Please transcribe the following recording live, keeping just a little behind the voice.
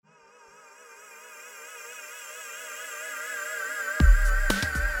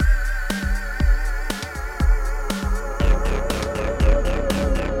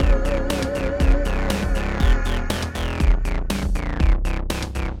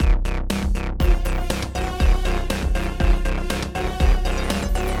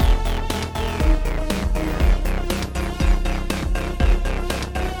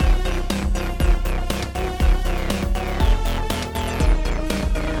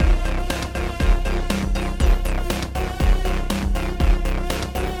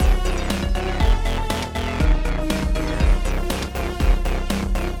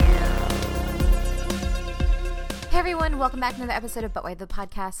welcome back to another episode of But Why the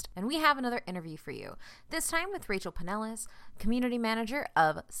Podcast, and we have another interview for you. This time with Rachel Pinellas, community manager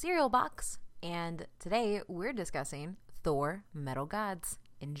of Cereal Box, and today we're discussing Thor: Metal Gods.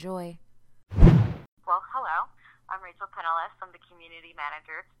 Enjoy. Well, hello. I'm Rachel Pinellas. I'm the community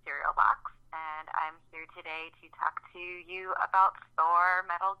manager at Cereal Box, and I'm here today to talk to you about Thor: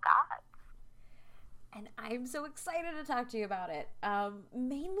 Metal Gods. And I'm so excited to talk to you about it,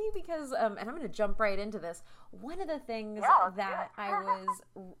 mainly because, and I'm going to jump right into this, one of the things there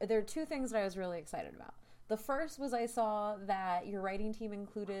are two things that I was really excited about. The first was I saw that your writing team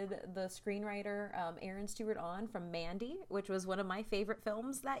included the screenwriter Aaron Stewart-on from Mandy, which was one of my favorite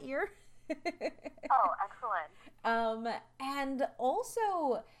films that year. Oh, excellent. And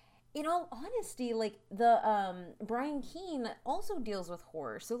also, in all honesty, like, the Brian Keene also deals with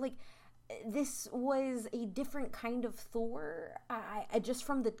horror, so, like, this was a different kind of Thor. I just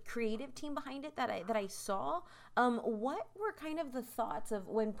from the creative team behind it that I saw. What were kind of the thoughts of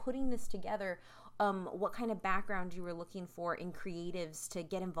when putting this together? What kind of background you were looking for in creatives to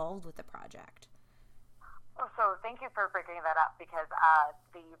get involved with the project? Oh, so thank you for bringing that up because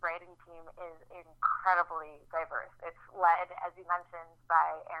the writing team is incredibly diverse. It's led, as you mentioned,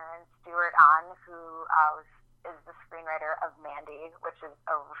 by Aaron Stewart-on, who is the screenwriter of Mandy, which is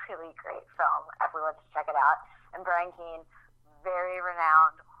a really great film. Everyone should check it out. And Brian Keene, very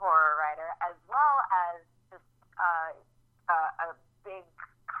renowned horror writer, as well as just a big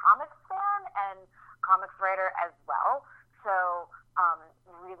comics fan and comics writer as well. So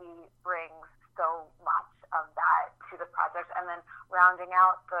really brings so much of that to the project. And then rounding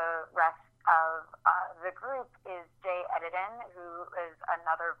out the rest of the group is Jay Edidin, who is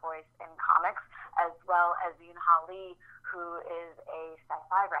another voice in comics, as well as Yoon-Ha Lee, who is a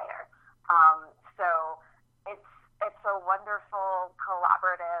sci-fi writer. So it's a wonderful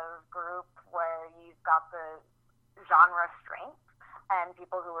collaborative group where you've got the genre strength and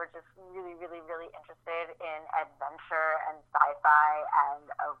people who are just really, really, really interested in adventure and sci-fi and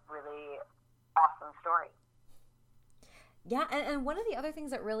a really awesome story. Yeah, and one of the other things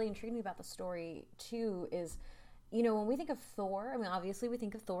that really intrigued me about the story, too, is, you know, when we think of Thor, I mean, obviously we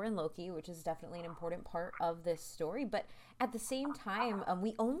think of Thor and Loki, which is definitely an important part of this story, but at the same time,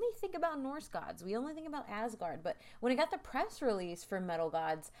 we only think about Norse gods. We only think about Asgard, but when I got the press release for Metal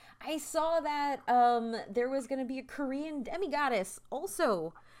Gods, I saw that there was going to be a Korean demigoddess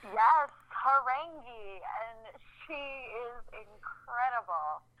also. Yes, Harangi, and she is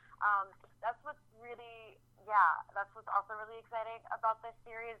incredible. That's what's also really exciting about this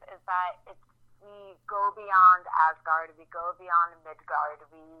series is that we go beyond Asgard, we go beyond Midgard,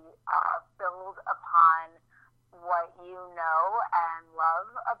 we build upon what you know and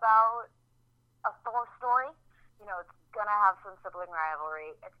love about a Thor story. You know, it's gonna have some sibling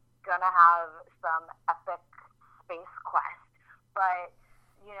rivalry, it's gonna have some epic space quest, but,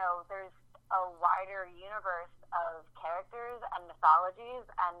 you know, there's a wider universe of characters and mythologies,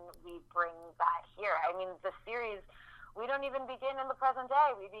 and we bring that here. I mean, the series, we don't even begin in the present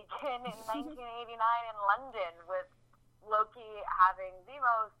day. We begin in 1989 in London with Loki having the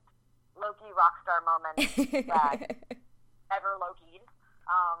most Loki rock star moment that ever Loki'd.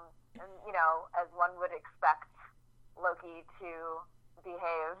 And, you know, as one would expect Loki to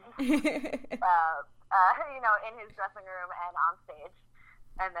behave, you know, in his dressing room and on stage,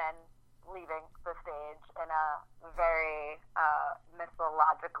 and then leaving the stage in a very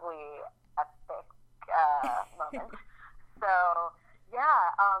mythologically epic moment. So,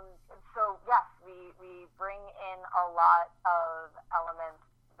 yeah, so yes, we bring in a lot of elements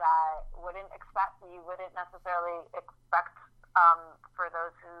that you wouldn't necessarily expect for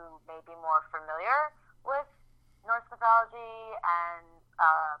those who may be more familiar with Norse mythology and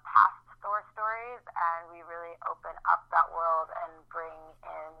past Thor stories, and we really open up that world and bring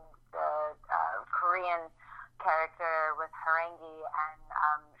in the Korean character with Harangi and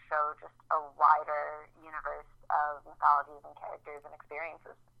show just a wider universe of mythologies and characters and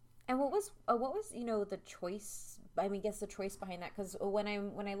experiences. And what was you know, the choice? I mean, guess the choice behind that, because when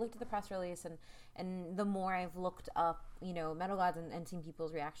I looked at the press release and the more I've looked up, you know, Metal Gods and seen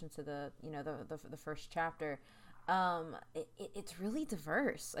people's reactions to the, you know, the first chapter, it's really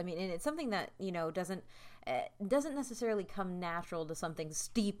diverse. I mean, and it's something that, you know, doesn't necessarily come natural to something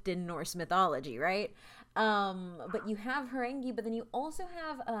steeped in Norse mythology, right? But you have Harangi, but then you also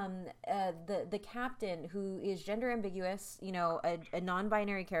have the captain, who is gender ambiguous, you know, a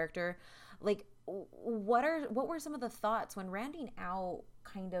non-binary character. Like, what were some of the thoughts when rounding out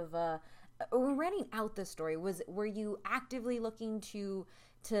this story? Were you actively looking to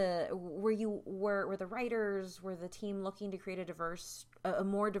were the writers, were the team looking to create a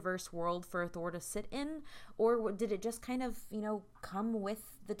more diverse world for Thor to sit in, or did it just kind of, come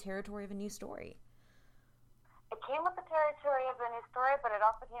with the territory of a new story? It came with the territory of the new story, but it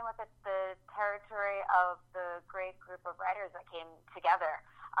also came with the territory of the great group of writers that came together.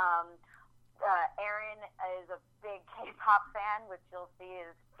 Aaron is a big K-pop fan, which you'll see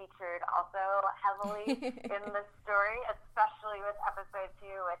is featured also heavily in the story, especially with episode 2,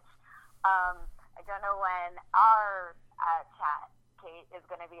 which I don't know when our chat, Kate, is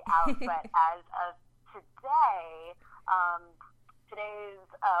going to be out, but as of today, today's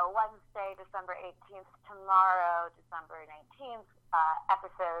Wednesday, December 18th, tomorrow, December 19th,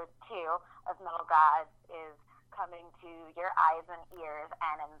 episode 2 of Metal Gods is coming to your eyes and ears,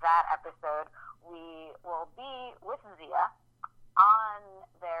 and in that episode, we will be with Zia on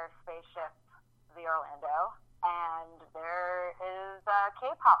their spaceship, the Orlando, and there is a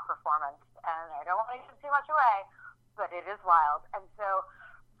K-pop performance, and I don't want to give too much away, but it is wild. And so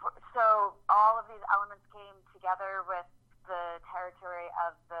all of these elements came together with the territory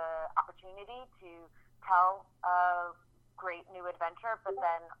of the opportunity to tell a great new adventure, but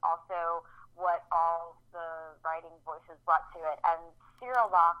then also what all the writing voices brought to it. And Serial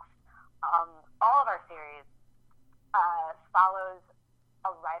Box, all of our series, follows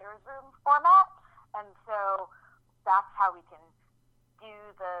a writer's room format, and so that's how we can do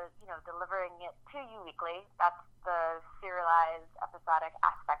the, delivering it to you weekly. That's the serialized episodic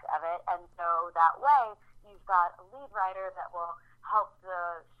aspect of it, and so that way you've got a lead writer that will help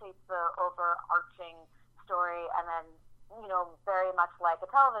shape the overarching story, and then, very much like a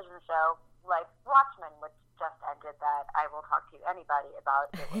television show, like Watchmen, which just ended, that I will talk to anybody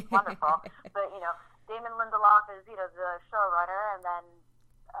about. It was wonderful. But, Damon Lindelof is, the showrunner, and then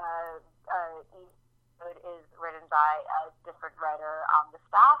each episode is written by a different writer on the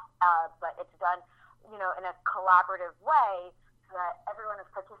staff, but it's done, in a collaborative way so that everyone is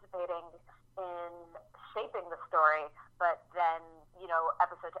participating in shaping the story, but then,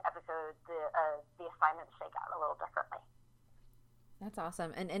 episode to episode, the assignments shake out a little differently. That's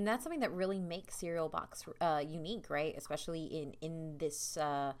awesome. And that's something that really makes Serial Box unique, right? Especially in this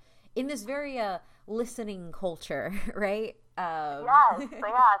very listening culture, right? Yes. I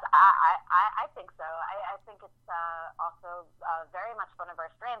think so. I think it's also very much one of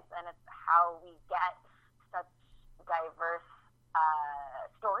our strengths, and it's how we get such diverse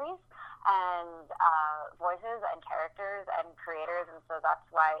stories and voices and characters and creators, and so that's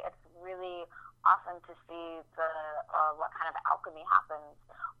why it's really awesome to see what kind of alchemy happens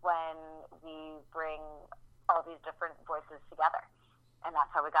when we bring all these different voices together. And that's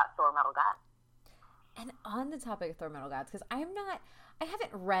how we got Thor Metal Gods. And on the topic of Thor Metal Gods, because I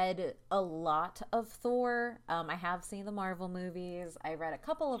haven't read a lot of Thor. I have seen the Marvel movies. I read a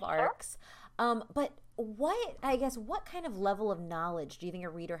couple of arcs. But what kind of level of knowledge do you think a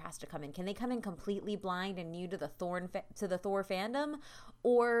reader has to come in? Can they come in completely blind and new to the Thor fandom?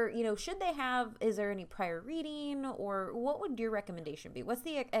 Or, should they is there any prior reading, or what would your recommendation be? What's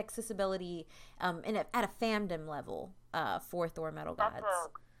the accessibility at a fandom level for Thor Metal Gods?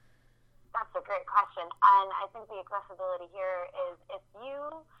 That's a great question. And I think the accessibility here is if you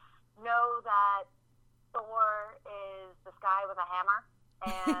know that Thor is this guy with a hammer,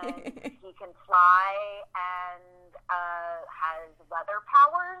 and he can fly and has weather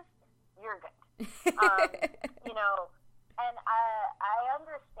powers, you're good. And I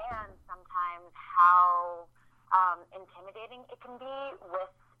understand sometimes how intimidating it can be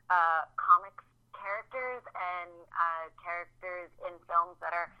with comics characters and characters in films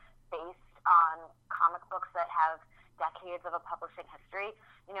that are based on comic books that have decades of a publishing history.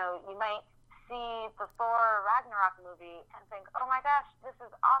 You might see the Thor Ragnarok movie and think, oh my gosh, this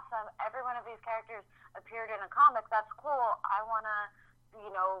is awesome. Every one of these characters appeared in a comic. That's cool. I want to,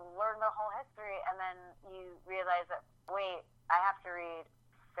 learn the whole history. And then you realize that, wait, I have to read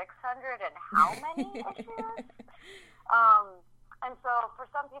 600 and how many issues? And so for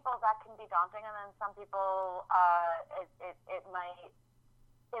some people that can be daunting, and then some people it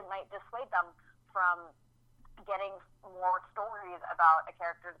might dissuade them from getting more stories about a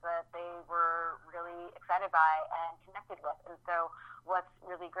character that they were really excited by and connected with. And so what's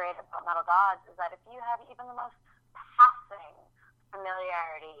really great about Metal Gods is that if you have even the most passing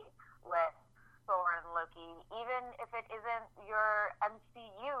familiarity with Thor and Loki, even if it isn't your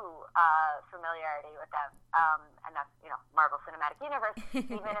MCU familiarity with them, and that's, Marvel Cinematic Universe,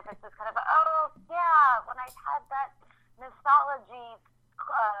 even if it's just kind of, oh, yeah, when I had that mythology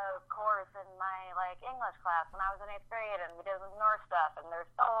course in my English class when I was in 8th grade, and we did Norse stuff, and there's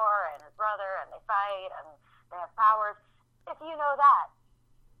Thor and his brother, and they fight and they have powers. If you know that,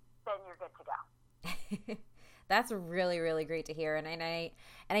 then you're good to go. That's really, really great to hear. And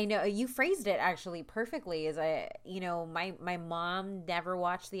I know you phrased it actually perfectly. My mom never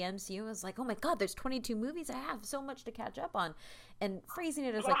watched the MCU. I was like, oh my God, there's 22 movies. I have so much to catch up on. And phrasing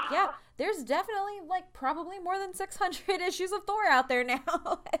it as like, yeah, there's definitely like probably more than 600 issues of Thor out there now.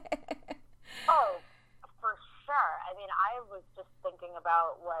 Oh, for sure. I mean, I was just thinking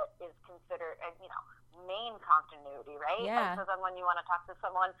about what is considered, main continuity, right? Yeah. And so then when you want to talk to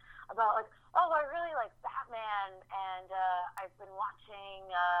someone about like, oh, I really like Batman, and I've been watching,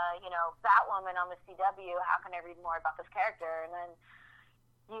 Batwoman on the CW. How can I read more about this character? And then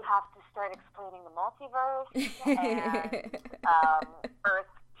you have to start explaining the multiverse and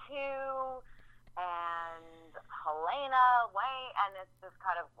Earth 2 and Helena, and it's just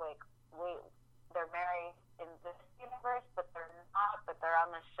kind of like, wait, they're married in this universe, but they're not, but they're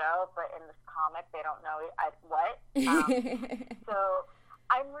on the show, but in this comic, they don't know what. So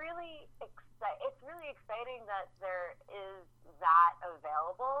I'm really excited. It's really exciting that there is that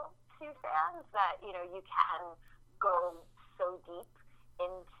available to fans, that, you can go so deep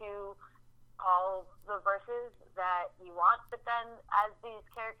into all the verses that you want, but then as these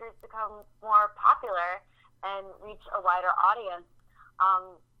characters become more popular and reach a wider audience,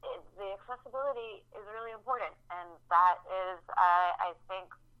 the accessibility is really important, and that is, I think,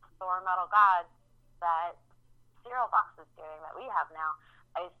 Thor Metal Gods, that Cereal Box is doing, that we have now.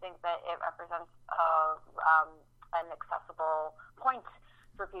 I think that it represents an accessible point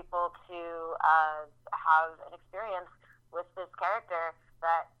for people to have an experience with this character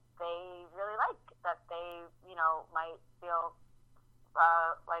that they really like, that they, might feel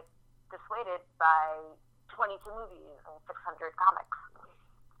like dissuaded by 22 movies and 600 comics.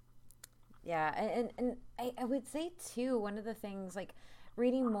 Yeah, and I would say too, one of the things, like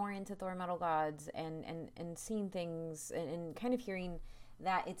reading more into Thor Metal Gods and seeing things and kind of hearing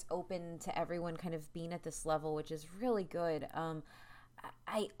that it's open to everyone kind of being at this level, which is really good.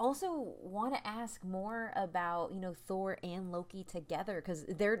 I also want to ask more about, Thor and Loki together, because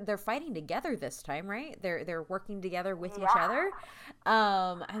they're fighting together this time, right? They're working together with each other.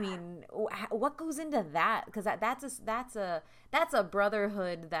 I mean, what goes into that? Because that's a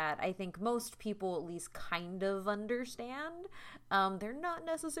brotherhood that I think most people at least kind of understand. They're not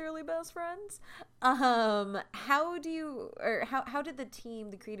necessarily best friends. How did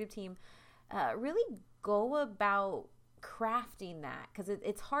the creative team, really go about crafting that? Because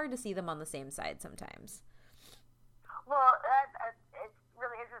it's hard to see them on the same side sometimes. Well, it's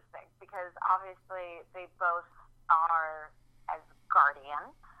really interesting, because obviously they both are as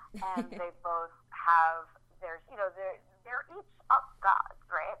guardians, and they both have they're each up gods,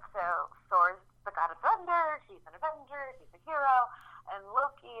 right? So Thor's the god of thunder, she's an avenger, he's a hero, and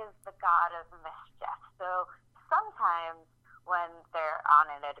Loki is the god of mischief. So sometimes when they're on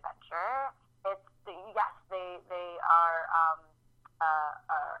an adventure, they are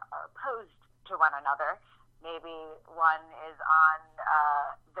opposed to one another. Maybe one is on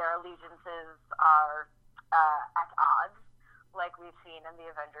their allegiances are at odds, like we've seen in the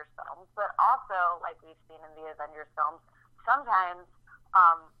Avengers films, but also like we've seen in the Avengers films, sometimes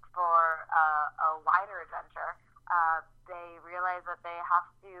for a wider adventure, they realize that they have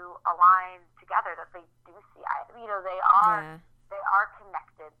to align together, that they do see eye. They are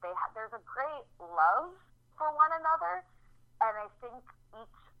connected. There's a great love for one another, and I think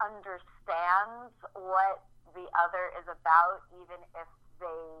each understands what the other is about, even if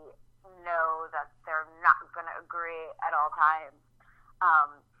they know that they're not going to agree at all times.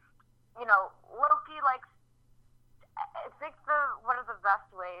 Loki likes. I think one of the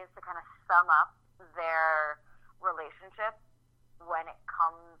best ways to kind of sum up their relationship when it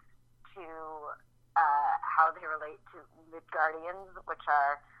comes to how they relate to Midgardians, which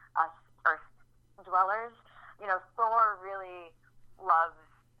are us Earth dwellers. Thor really loves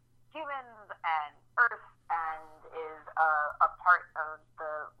humans and Earth, and is a part of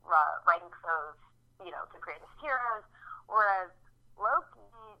the ranks of, the greatest heroes, whereas Loki,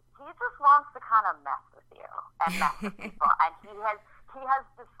 he just wants to kind of mess with you and mess with people, and he has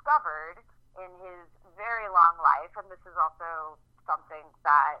discovered in his very long life, and this is also something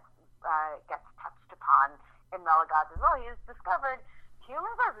that gets touched upon in Metal Gods as well, he has discovered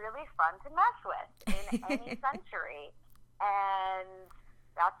humans are really fun to mess with in any century, and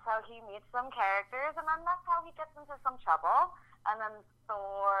that's how he meets some characters, and then that's how he gets into some trouble. And then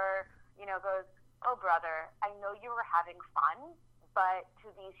Thor, goes, oh, brother, I know you were having fun, but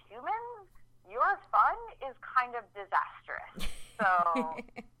to these humans, your fun is kind of disastrous. So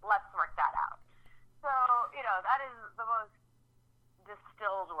let's work that out. So, that is the most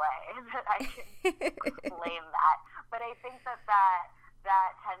distilled way that I can explain that. But I think that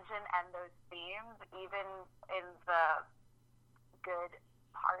that tension and those themes, even in the good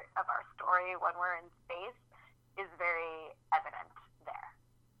part of our story when we're in space, is very evident there.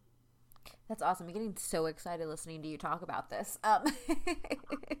 That's awesome. I'm getting so excited listening to you talk about this. It's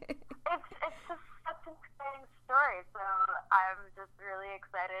just such an exciting story, so I'm just really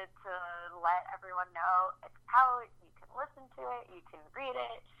excited to let everyone know it's how you can listen to it, you can read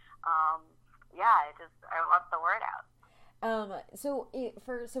it. I want the word out. So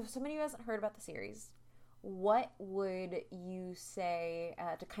somebody who hasn't heard about the series, what would you say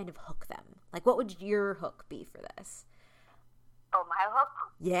to kind of hook them? Like, what would your hook be for this? Oh, my hook?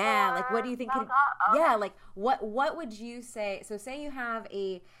 Yeah, like what do you think? Okay. Yeah, like what would you say? So say you have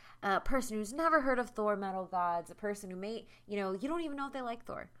a person who's never heard of Thor Metal Gods, a person who may, you don't even know if they like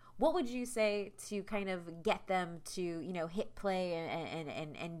Thor. What would you say to kind of get them to, hit play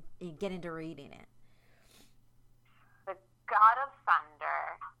and get into reading it? The God of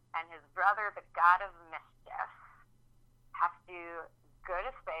Thunder and his brother, the God of Mischief, have to go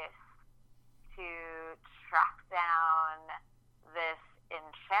to space to track down this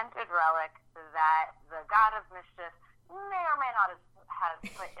enchanted relic that the God of Mischief may or may not have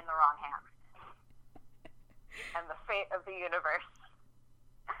put in the wrong hands. And the fate of the universe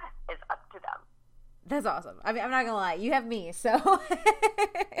is up to them. That's awesome. I mean, I'm not gonna lie, you have me, so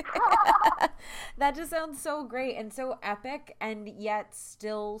that just sounds so great and so epic, and yet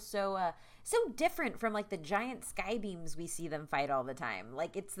still so different from like the giant sky beams we see them fight all the time.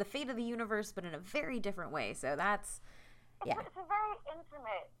 Like, it's the fate of the universe, but in a very different way. So that's It's a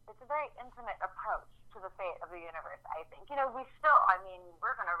very intimate approach to the fate of the universe, I think.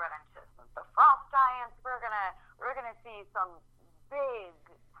 We're gonna run into the frost giants. We're gonna see some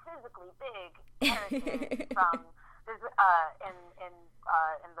physically big characters from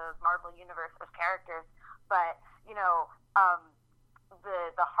in the Marvel universe of characters, but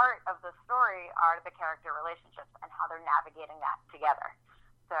the heart of the story are the character relationships and how they're navigating that together.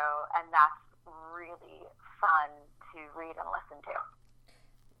 So, and that's really fun to read and listen to.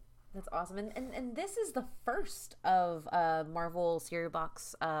 That's awesome. And this is the first of Marvel Cereal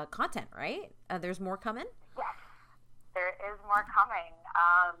Box content, right? There's more coming? Yes, there is more coming.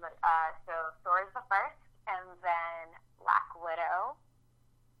 So Thor is the first, and then Black Widow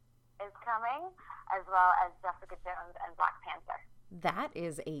is coming, as well as Jessica Jones and Black Panther. That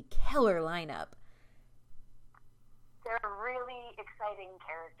is a killer lineup. They're really exciting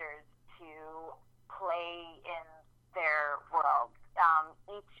characters to play in their world.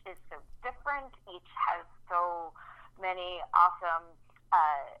 Each is so different. Each has so many awesome,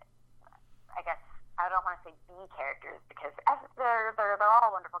 I guess, I don't want to say B characters, because they're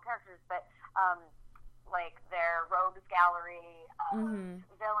all wonderful characters, but like their rogues gallery of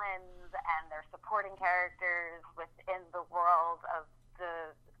villains and their supporting characters within the world of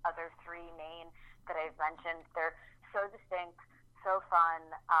the other three main that I've mentioned. They're so distinct, so fun.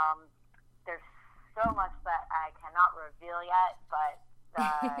 There's so much that I cannot reveal yet, but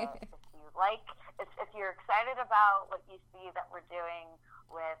if you're excited about what you see that we're doing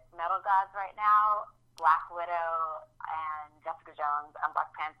with Metal Gods right now, Black Widow and Jessica Jones and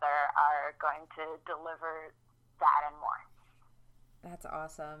Black Panther are going to deliver that and more. That's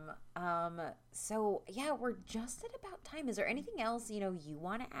awesome. So yeah, we're just at about time. Is there anything else, you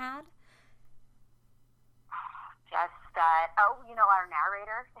want to add? Just that, our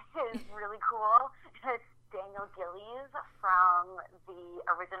narrator is really cool. It's Daniel Gillies from the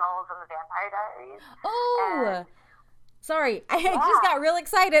originals of the Vampire Diaries. Oh! Sorry, I just got real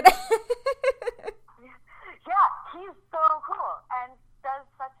excited. Yeah, he's so cool and does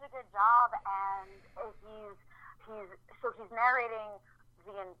such a good job, and he's narrating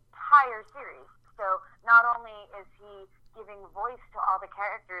the entire series. So not only is he giving voice to all the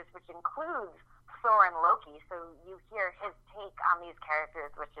characters, which includes Thor and Loki, so you hear his take on these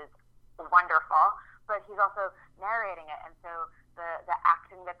characters, which is wonderful, but he's also narrating it, and so the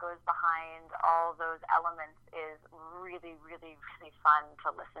acting that goes behind all those elements is really, really, really fun to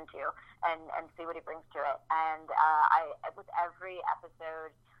listen to and see what he brings to it. And with every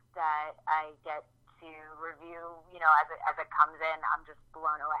episode that I get to review, as it comes in, I'm just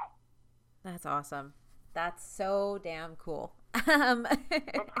blown away. That's awesome. That's so damn cool. It's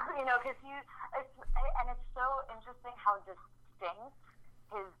so interesting how distinct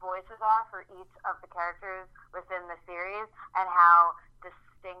his voices are for each of the characters within the series, and how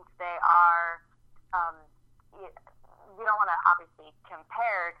distinct they are. We don't want to obviously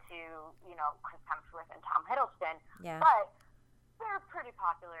compare to, Chris Hemsworth and Tom Hiddleston, but they're pretty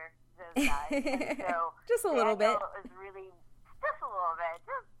popular, those guys. And so just a little bit. Is really, just a little bit.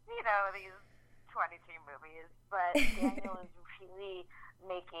 Just, these 22 movies. But Daniel is Lee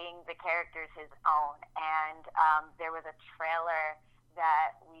making the characters his own. And there was a trailer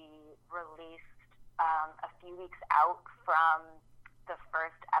that we released a few weeks out from the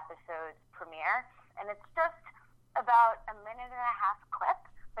first episode's premiere. And it's just about a minute and a half clip,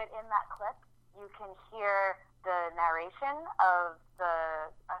 but in that clip, you can hear the narration of the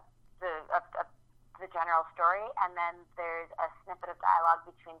general story, and then there's a snippet of dialogue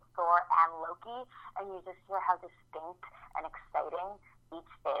between Thor and Loki, and you just hear how distinct and exciting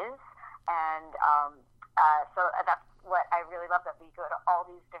each is. And so that's what I really love, that we go to all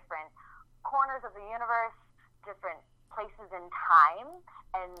these different corners of the universe, different places in time,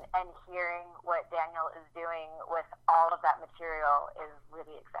 and hearing what Daniel is doing with all of that material is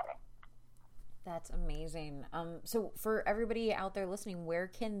really exciting. That's amazing. So for everybody out there listening, where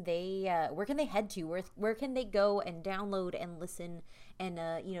can they head to? Where can they go and download and listen and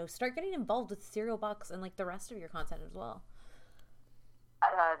start getting involved with Serial Box and like the rest of your content as well?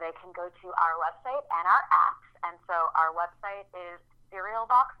 They can go to our website and our apps. And so our website is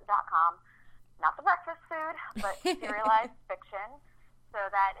serialbox.com. Not the breakfast food, but serialized fiction. So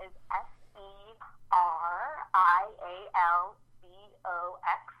that is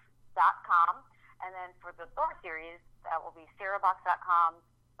serialbox.com. And then for the Thor series, that will be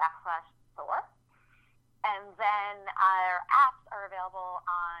serialbox.com/Thor. And then our apps are available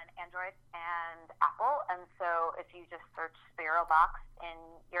on Android and Apple. And so if you just search Serial Box in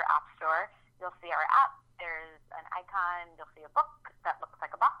your app store, you'll see our app. There's an icon. You'll see a book that looks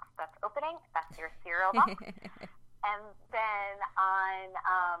like a box that's opening. That's your Serial Box. And then on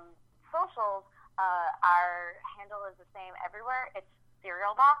socials, our handle is the same everywhere. It's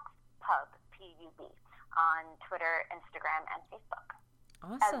Serial Box Pub, P-U-B, on Twitter, Instagram, and Facebook.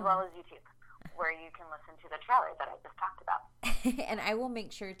 Awesome. As well as YouTube, where you can listen to the trailer that I just talked about. And I will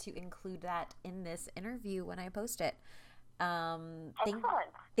make sure to include that in this interview when I post it.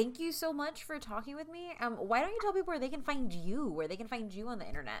 Excellent. Thank you so much for talking with me. Why don't you tell people where they can find you on the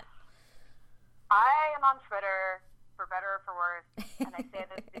internet? I am on Twitter, for better or for worse, and I say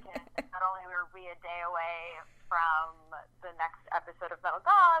this because not only are we a day away from the next episode of Metal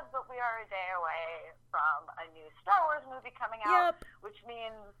Gods, but we are a day away from a new Star Wars movie coming out, which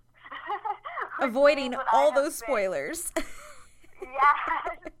means avoiding all those spoilers.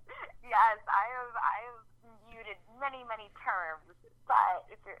 Yes, I have muted many terms, but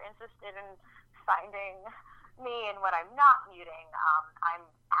if you're interested in finding me and what I'm not muting, I'm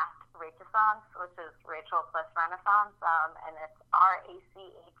at Rachessance, which is Rachel plus Renaissance, and it's RACHDAISSANCE.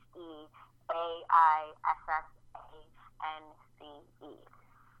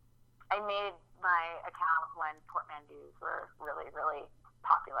 I made my account when portmanteaus were really, really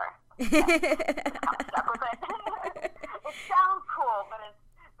popular. I'm stuck with it. It sounds cool, but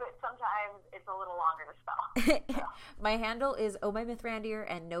sometimes it's a little longer to spell. So. My handle is Oh My Mithrandir,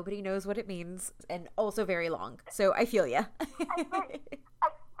 and nobody knows what it means, and also very long. So I feel ya. Right,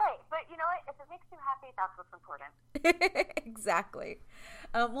 but you know what? If it makes you happy, that's what's important. Exactly.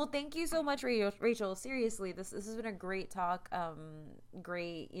 Well, thank you so much, Rachel. Seriously, this has been a great talk.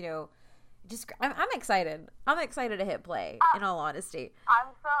 Great, I'm excited. I'm excited to hit play. In all honesty,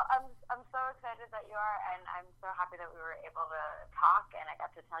 I'm so excited that you are, and I'm so happy that we were able to talk, and I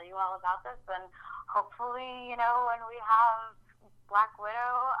got to tell you all about this. And hopefully, when we have Black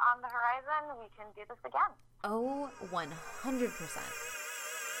Widow on the horizon, we can do this again. Oh, 100%.